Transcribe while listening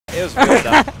It was really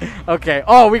dumb. Okay.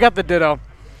 Oh, we got the Ditto.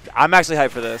 I'm actually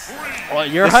hyped for this. Well,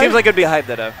 you're This hyped? seems like it'd be a hype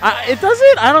Ditto. It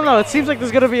doesn't? I don't know. It seems like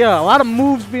there's going to be a lot of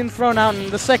moves being thrown out, and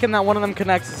the second that one of them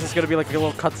connects, it's just going to be like a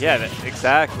little cutscene. Yeah,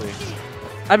 exactly.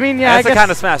 I mean, yeah, That's the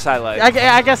kind of Smash I like.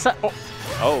 I guess.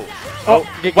 Wow,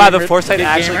 the foresight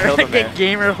actually killed him there. Get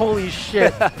gamer, holy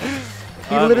shit.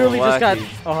 He literally just got.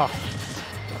 Oh.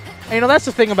 And, you know, that's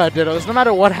the thing about Dittos. No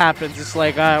matter what happens, it's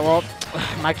like, well,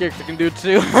 my character can do it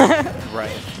too.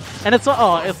 Right. And it's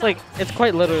it's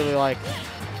quite literally like,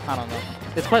 I don't know.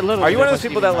 It's quite literally. Are you one of those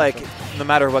people that like, no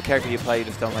matter what character you play, you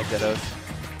just don't like Dittos?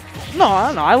 No, I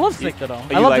don't know. I love Snake Ditto.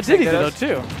 I love the Diddy Ditto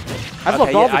too. I've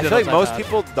loved all the Dittos. I feel like most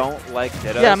people don't like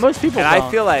Dittos. Yeah, most people don't. And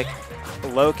I feel like,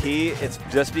 low key, it's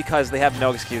just because they have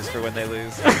no excuse for when they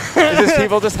lose. It's just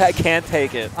people just can't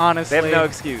take it. Honestly. They have no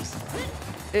excuse.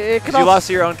 You lost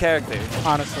to your own character.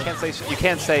 Honestly. You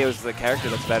can't say it was the character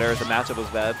that's better or the matchup was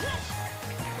bad.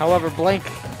 However, Blank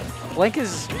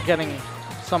is getting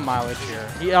some mileage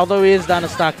here. Although he is down to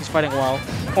stock, he's fighting well.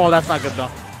 Oh, that's not good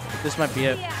though. This might be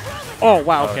it. Oh,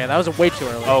 wow, okay. That was way too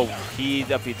early. Oh, he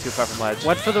up too far from ledge.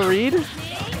 Went for the read.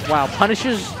 Wow,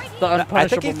 punishes the unpunishable. I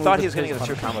think he thought he was going to get a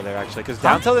true combo there, actually, because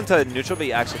down tilt into neutral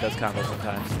B actually does combo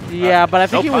sometimes. Yeah, but I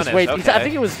think no he was punish. I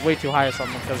think it was way too high or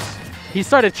something, because he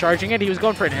started charging it. He was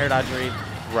going for an air dodge read.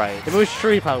 Right. If it was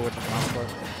true, he probably would have gone for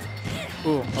it.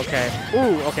 Ooh, okay.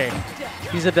 Ooh, okay.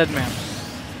 He's a dead man.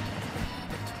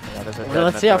 Yeah,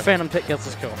 let's see how Phantom gets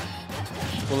this kill.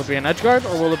 Will it be an edge guard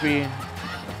or will it be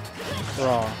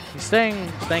raw? He's staying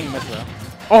Mythra.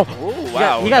 Oh, ooh,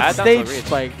 wow. He got stage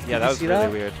spike. Yeah, that was really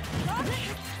weird.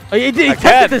 Oh, he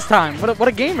kept it this time. What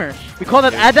a gamer. We call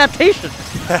that adaptation.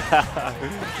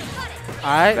 All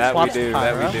right, that we do.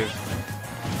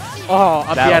 Oh,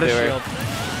 up the out of shield.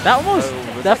 That almost,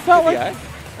 that felt like.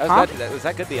 Was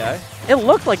that good DI? It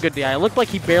looked like good DI. It looked like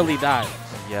he barely died.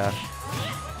 Yeah.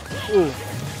 Ooh.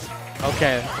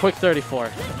 Okay, quick 34.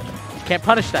 Can't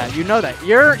punish that. You know that.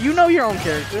 You know your own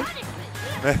character.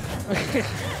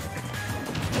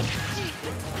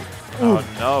 Oh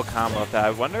no, combo that.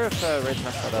 I wonder if Rage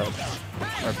messed that up.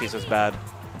 Or if he's just bad.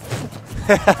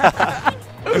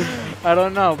 I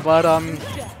don't know, but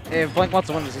if Blank wants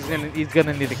to win this, he's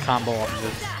gonna need a combo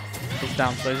off his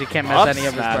down stairs. He can't mess any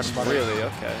of his bread and butter. Really?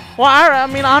 Okay. Well, I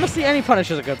mean, honestly, any punish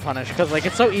is a good punish because like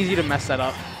it's so easy to mess that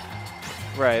up.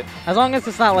 Right. As long as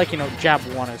it's not like, you know, jab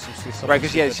one or something. Right,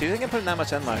 because yeah, she didn't put in that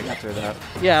much end line after that.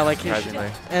 Yeah, like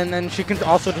and then she can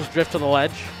also just drift to the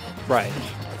ledge. Right.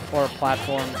 Or a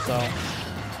platform, so.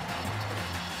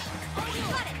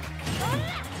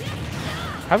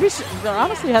 Have we there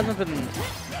honestly hasn't been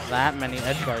that many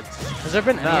edge guards. Has there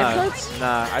been any edge guards?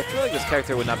 Nah, I feel like this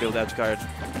character would not be able to edge guard.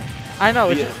 I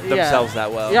know themselves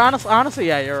that well. Yeah, honestly,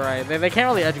 yeah, you're right. They can't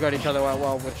really edge guard each other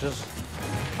well, which is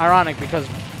ironic because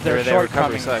their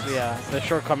shortcomings. Yeah, their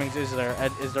shortcomings is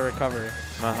their recovery.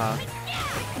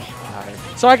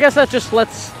 So I guess that just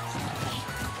lets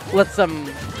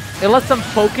them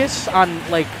focus on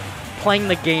like playing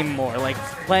the game more, like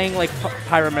playing like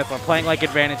Pyra Mythra, playing like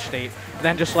advantage state,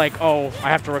 than just like, oh, I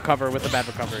have to recover with a bad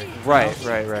recovery. Right.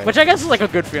 Which I guess is like a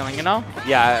good feeling, you know?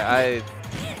 Yeah,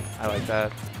 I like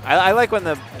that. I like when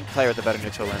the player with the better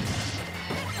neutral wins.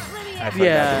 I feel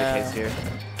like that'd be the case here.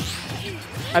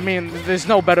 I mean, there's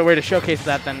no better way to showcase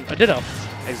that than a Ditto.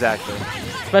 Exactly.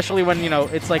 Especially when, you know,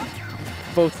 it's like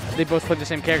they both play the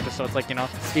same character, so it's like, you know,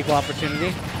 equal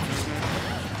opportunity.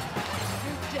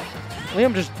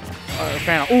 Liam just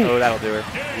oh, that'll do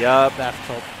her. Yup. That's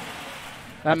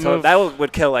told. That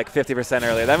would kill like 50%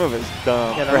 earlier. That move is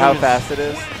dumb for how fast it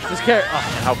is. This character,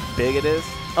 and how big it is.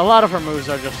 A lot of her moves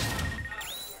are just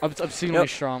obscenely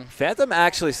strong. Phantom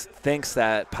actually thinks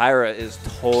that Pyra is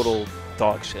total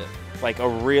dog shit. Like a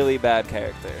really bad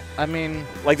character. I mean,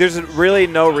 like there's really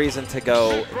no reason to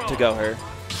go her.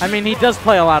 I mean, he does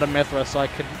play a lot of Mythra, so I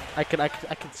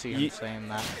could see him saying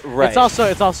that. Right. It's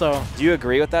also. Do you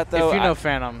agree with that though? If you know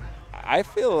Phantom. I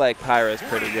feel like Pyra is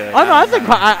pretty good. Oh no, I think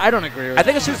I don't agree with that. I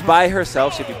think if she was by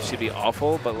herself, she'd be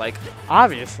awful. But like,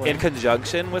 obviously, in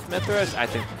conjunction with Mythra, I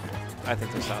think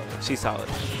they're solid. She's solid.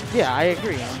 Yeah, I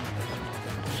agree.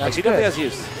 Like she definitely has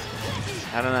use.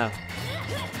 I don't know.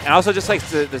 And also just like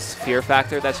this fear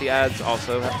factor that she adds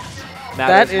also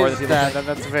matters more than people think.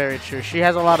 That's very true. She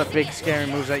has a lot of big scary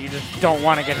moves that you just don't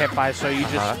want to get hit by, so you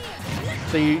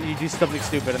you do something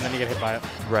stupid and then you get hit by it.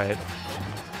 Right.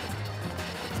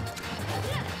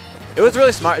 It was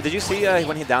really smart. Did you see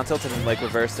when he down tilted and like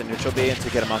reversed the neutral B to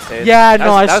get him on stage? Yeah,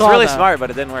 no, I saw that. That was really smart, but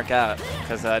it didn't work out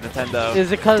because Nintendo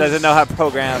doesn't know how to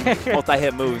program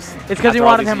multi-hit moves. It's because he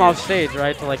wanted him off stage,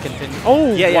 right, to like continue.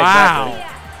 Oh, yeah, wow.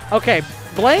 Exactly. Okay,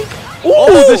 Blank. Ooh,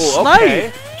 the snipe.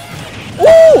 Okay.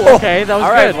 Ooh! Okay, that was All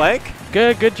good. right, Blank.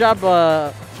 Good job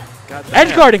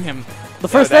edge guarding him. The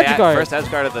first edge guard. First edge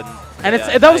guard of the... And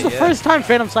that was the first time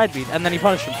Phantom side beat, and then he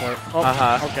punished him for it.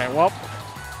 Oh, okay, well,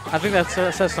 I think that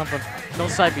says something. No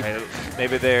side beat.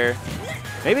 Maybe they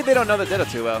don't know the Ditto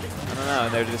too well. I don't know,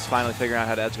 and they're just finally figuring out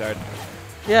how to edge guard.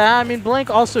 Yeah, I mean, Blank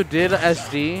also did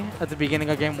SD at the beginning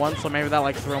of game 1, so maybe that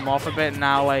like threw him off a bit. And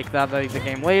now, like the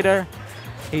game later,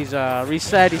 he's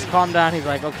reset, he's calmed down. He's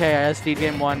like, okay, I SD'd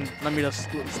game 1. Let me just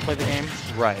play the game.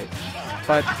 Right.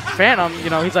 But Phantom,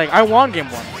 you know, he's like, I won game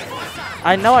 1.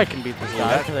 I know I can beat this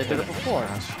guy because I did it before.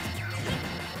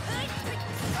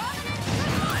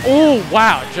 Oh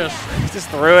wow! Just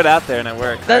threw it out there and it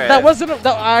worked. That wasn't.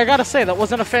 I gotta say that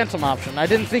wasn't a Phantom option. I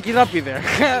didn't think he'd up you there.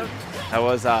 That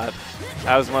was odd.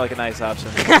 That was more like a nice option.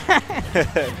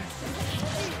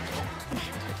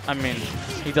 I mean,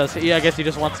 he does. Yeah, I guess he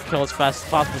just wants to kill as fast as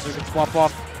possible so he can swap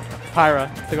off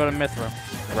Pyra to go to Mythra.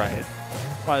 Right.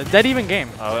 Wow, dead even game.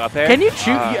 Oh, up there. Can you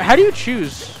choose? How do you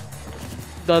choose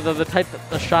the type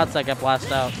of shots that get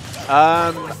blasted out?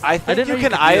 I think you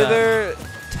can either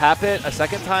tap it a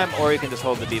second time or you can just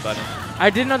hold the B button. I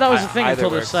didn't know that was a thing until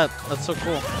this set. That's so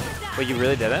cool. But you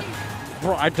really didn't?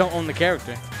 Bro, I don't own the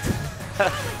character.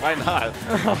 Why not?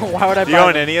 Why would I? Do you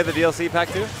own any of the DLC Pack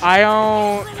 2? I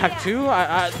own Pack 2.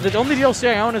 The only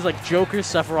DLC I own is like Joker,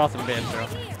 Sephiroth, and Banjo.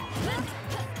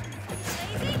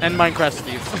 And Minecraft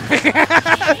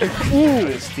Steve.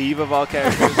 Ooh, Steve of all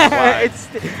characters. Why? It's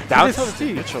down to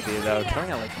Steve. Neutral B though,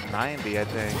 turning at like 90, I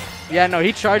think. Yeah, no,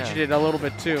 he charged it a little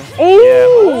bit too.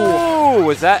 Oh, yeah.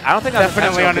 Was that? I don't think that was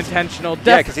definitely unintentional.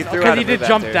 Yeah, because he threw out he did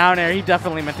jump down air. He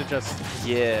definitely meant to just.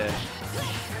 Yeah.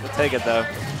 We'll take it though.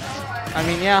 I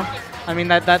mean, yeah. I mean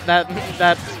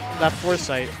that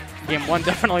foresight. Game 1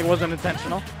 definitely wasn't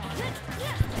intentional.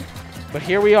 But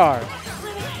here we are.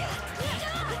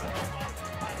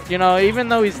 You know, even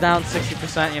though he's down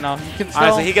 60%, you know, he can still...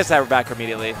 Honestly, he gets that back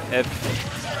immediately. If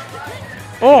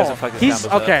he's...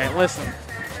 Okay, listen.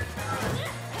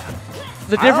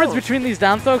 The difference between these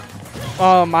down throw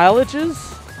mileages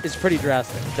is pretty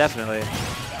drastic. Definitely.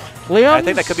 Liam's, I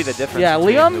think that could be the difference. Yeah,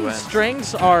 Liam's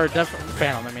strings are definitely...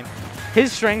 Phantom, I mean.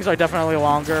 His strings are definitely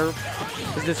longer.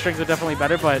 His strings are definitely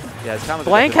better, but yeah, it's kind of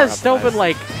Blank has still been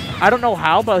like... I don't know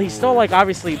how, but he's still like,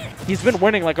 obviously, he's been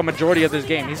winning like a majority of this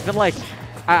game. He's been like...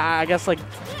 I guess like,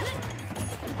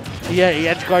 yeah, he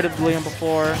edge guarded Liam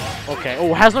before. Okay.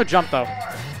 Oh, has no jump though.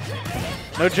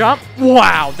 No jump.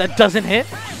 Wow, that doesn't hit.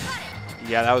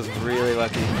 Yeah, that was really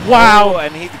lucky. Wow. Oh,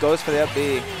 and he goes for the up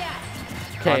B.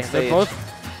 Okay, they're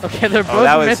both. Okay, they're both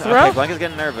Mythra. Okay, Blank is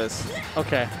getting nervous.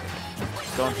 Okay.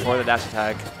 Going for the dash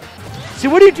attack. See,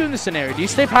 what do you do in this scenario? Do you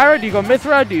stay Pyra? Do you go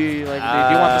Mythra? Do you like?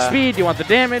 Do you want the speed? Do you want the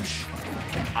damage?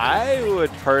 I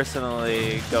would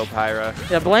personally go Pyra.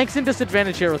 Yeah, Blank's in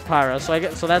disadvantage here with Pyra,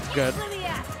 so that's good.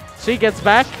 So he gets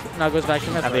back, now goes back to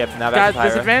Mythra. Now back to Pyra.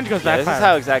 Disadvantage goes back to Pyra.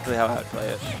 This is exactly how I would play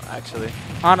it, actually.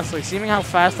 Honestly, seeing how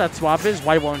fast that swap is,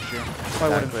 why won't you? Why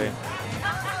wouldn't you?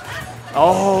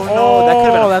 Oh, no, that could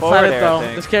have been a that's not it, though.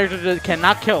 thing. This character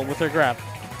cannot kill with her grab.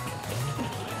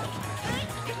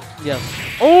 Yes.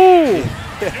 Oh!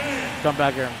 Jump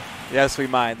back here. Yes, we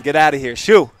mind. Get out of here.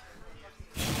 Shoo!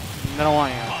 I don't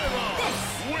want you.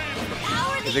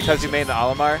 Is it because you made the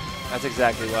Olimar? That's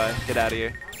exactly why. Get out of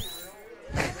here.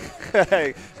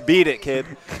 Beat it, kid.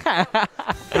 All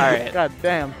right. God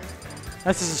damn.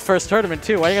 This is his first tournament,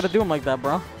 too. Why you got to do him like that,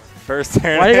 bro? First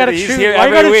tournament? Why you got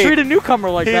to treat a newcomer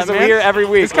like that, man? He's here every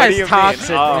week. This guy's toxic,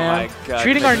 man. Oh, my God.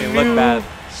 Treating our new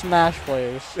Smash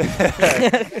players.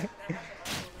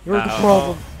 You're the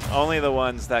problem. Only the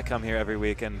ones that come here every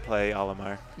week and play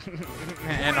Olimar.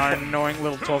 And our annoying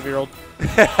little 12-year-old.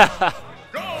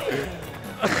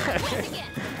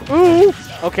 Ooh!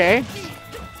 Okay.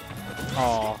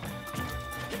 Oh.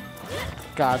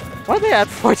 God. Why they add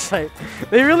foresight?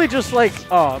 They really just like,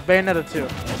 oh, Bayonetta 2.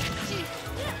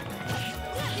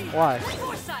 Why?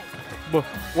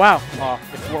 Wow. Oh,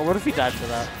 what if he died for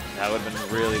that? That would have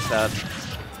been really sad.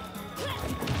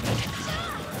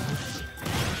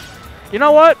 You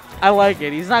know what? I like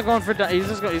it. He's not going for. He's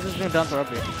just doing down throw up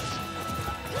here.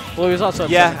 Well, he was also.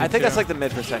 Yeah, I think that's like the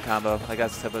mid% combo. Like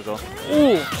that's typical.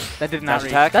 Ooh, that did not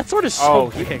reach. That sort of so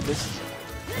quick.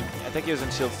 I think he was in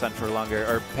shield stun for longer,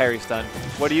 or parry stun.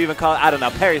 What do you even call it? I don't know.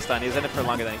 Parry stun. He was in it for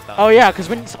longer than he thought. Oh yeah, because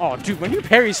when you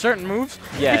parry certain moves,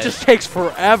 it just takes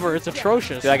forever. It's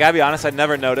atrocious. Dude, I gotta be honest. I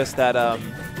never noticed that.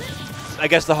 I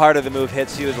guess the harder the move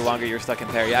hits you, the longer you're stuck in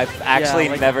parry. I've actually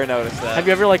never noticed that. Have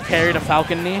you ever like parried a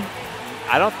Falcon knee?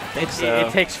 I don't think so.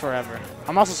 It takes forever.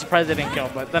 I'm also surprised it didn't kill,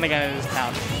 but then again, it is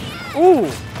town. Ooh,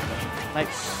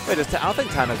 nice. Wait, I don't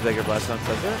think town has bigger bloodstones,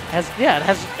 does it?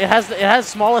 It has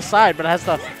smallest side, but it has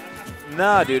the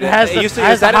No, dude. It used to, it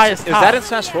was that in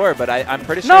Smash 4, but I'm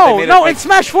pretty sure they made No, it, in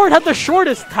Smash 4 it had the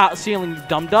shortest top ceiling, you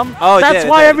dum-dum. Oh, that's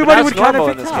why everybody would count count it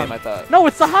every in this time. game, I thought. No,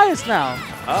 it's the highest now.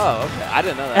 Oh, okay. I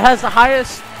didn't know that. It has the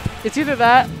highest. It's either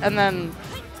that and then,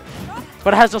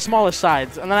 but it has the smallest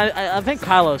sides. And then I think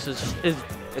Kylos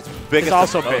is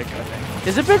also big.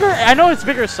 Is it bigger? I know it's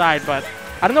bigger side, but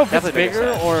I don't know if it's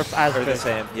bigger or if as big. The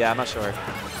same. Yeah, I'm not sure.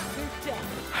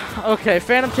 Okay,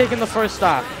 Phantom taking the first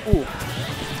stock. Ooh.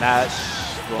 That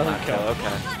will Doesn't not kill.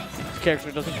 Okay. This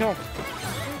character doesn't kill.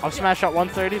 I'll smash out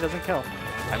 130, doesn't kill.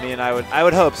 I mean, I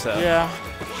would hope so. Yeah,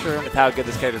 sure. With how good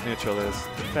this character's neutral is.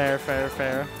 Fair, fair,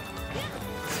 fair.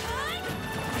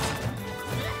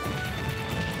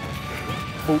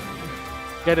 Boop.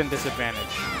 Get in disadvantage.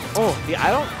 Oh, yeah,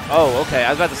 I don't. Oh, okay. I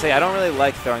was about to say I don't really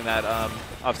like throwing that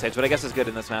off stage, but I guess it's good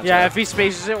in this match. Yeah, if he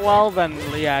spaces it well, then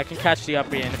yeah, I can catch the up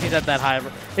B. And if he's at that high,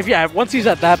 once he's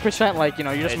at that percent, like you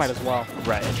just might as well.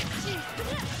 Right.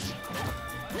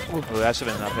 Ooh, that should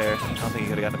have been up air. I don't think he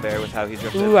could have gotten a bear with how he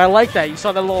drifted. Ooh, I like that. You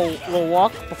saw that little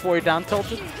walk before he down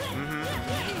tilted.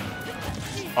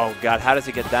 Oh God, how does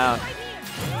he get down?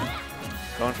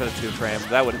 Going for the 2-frame.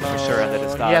 That would for sure ended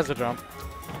his stock. He has a jump.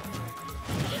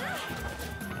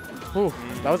 Ooh,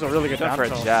 that was a really good down for a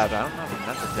tilt. jab. I don't know if he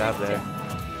meant the jab there.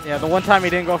 Yeah, the one time he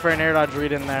didn't go for an air dodge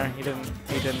read in there.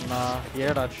 He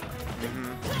air dodge.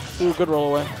 Ooh, good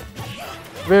roll away.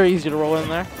 Very easy to roll in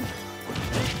there.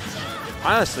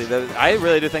 Honestly, I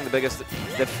really do think the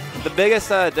biggest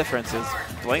difference is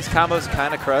Blink's combo's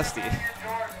kind of crusty.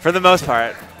 For the most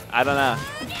part. I don't know.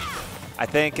 I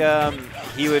think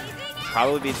he would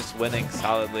probably be just winning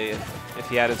solidly if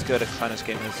he had as good a punish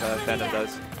game as Phantom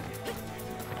does.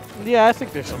 Yeah, I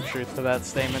think there's some truth to that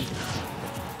statement.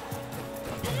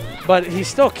 But he's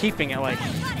still keeping it, like,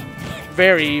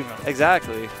 very even.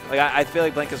 Exactly. Like I feel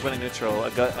like Blink is winning neutral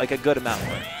a good amount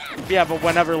more. Yeah, but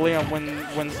whenever Liam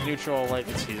wins neutral, like,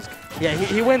 yeah,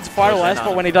 he wins far less,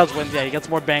 but when he does win, yeah, he gets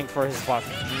more bang for his buck.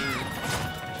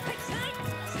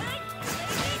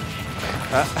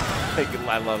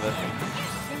 I love it.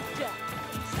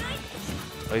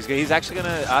 Oh, he's actually going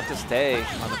to opt to stay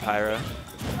on the Pyra.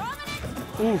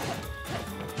 Oof.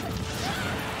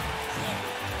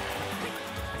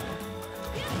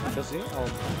 Does he?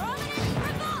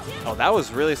 Oh, that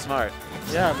was really smart.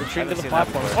 Yeah, retreat to the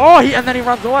platform. Oh, and then he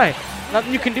runs away.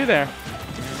 Nothing you can do there.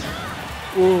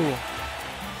 Ooh.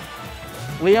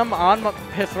 Liam on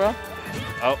Mythra.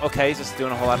 Oh, okay. He's just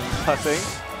doing a whole lot of nothing.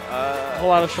 A whole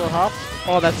lot of short hops.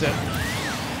 Oh, that's it.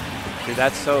 Dude,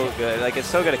 that's so good. Like, it's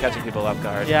so good at catching people off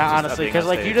guard. Yeah, honestly, because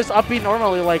like you just up B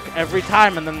normally like every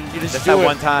time, and then you just do it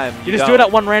one time. You just do it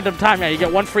at one random time. Yeah, you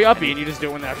get one free up B, and you just do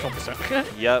it when the actual percent.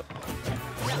 Yep.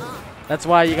 That's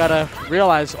why you gotta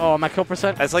realize, oh, my kill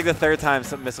percent. That's like the third time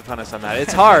some miss a punish on that.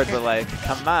 It's hard, but like,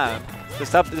 come on,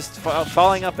 just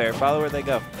falling up there. Follow where they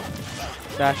go.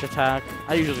 Dash attack.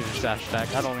 I usually just dash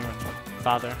attack. I don't even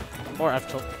bother. Or F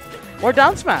tilt. Or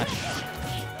down smash.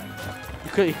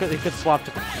 He could swap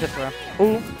to Mythra.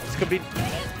 Ooh, this could be.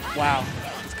 Wow,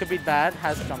 this could be bad.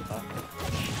 Has jump up.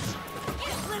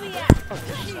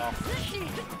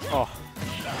 Oh.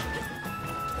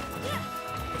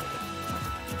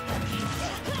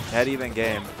 Dead even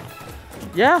game.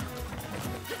 Yeah.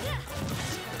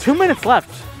 2 minutes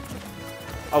left.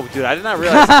 Oh, dude, I did not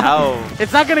realize how.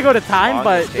 It's not gonna go to time,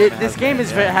 but this game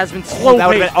has been slow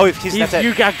paced. Oh, if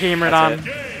you got gamered on.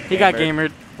 He got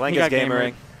gamered. Blank is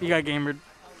gamering. He got gamered.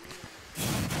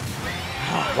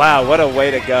 Wow, what a way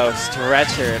to go.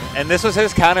 Stretchered. And this was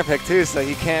his counter pick, too, so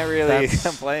he can't really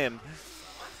complain.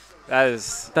 That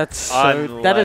is so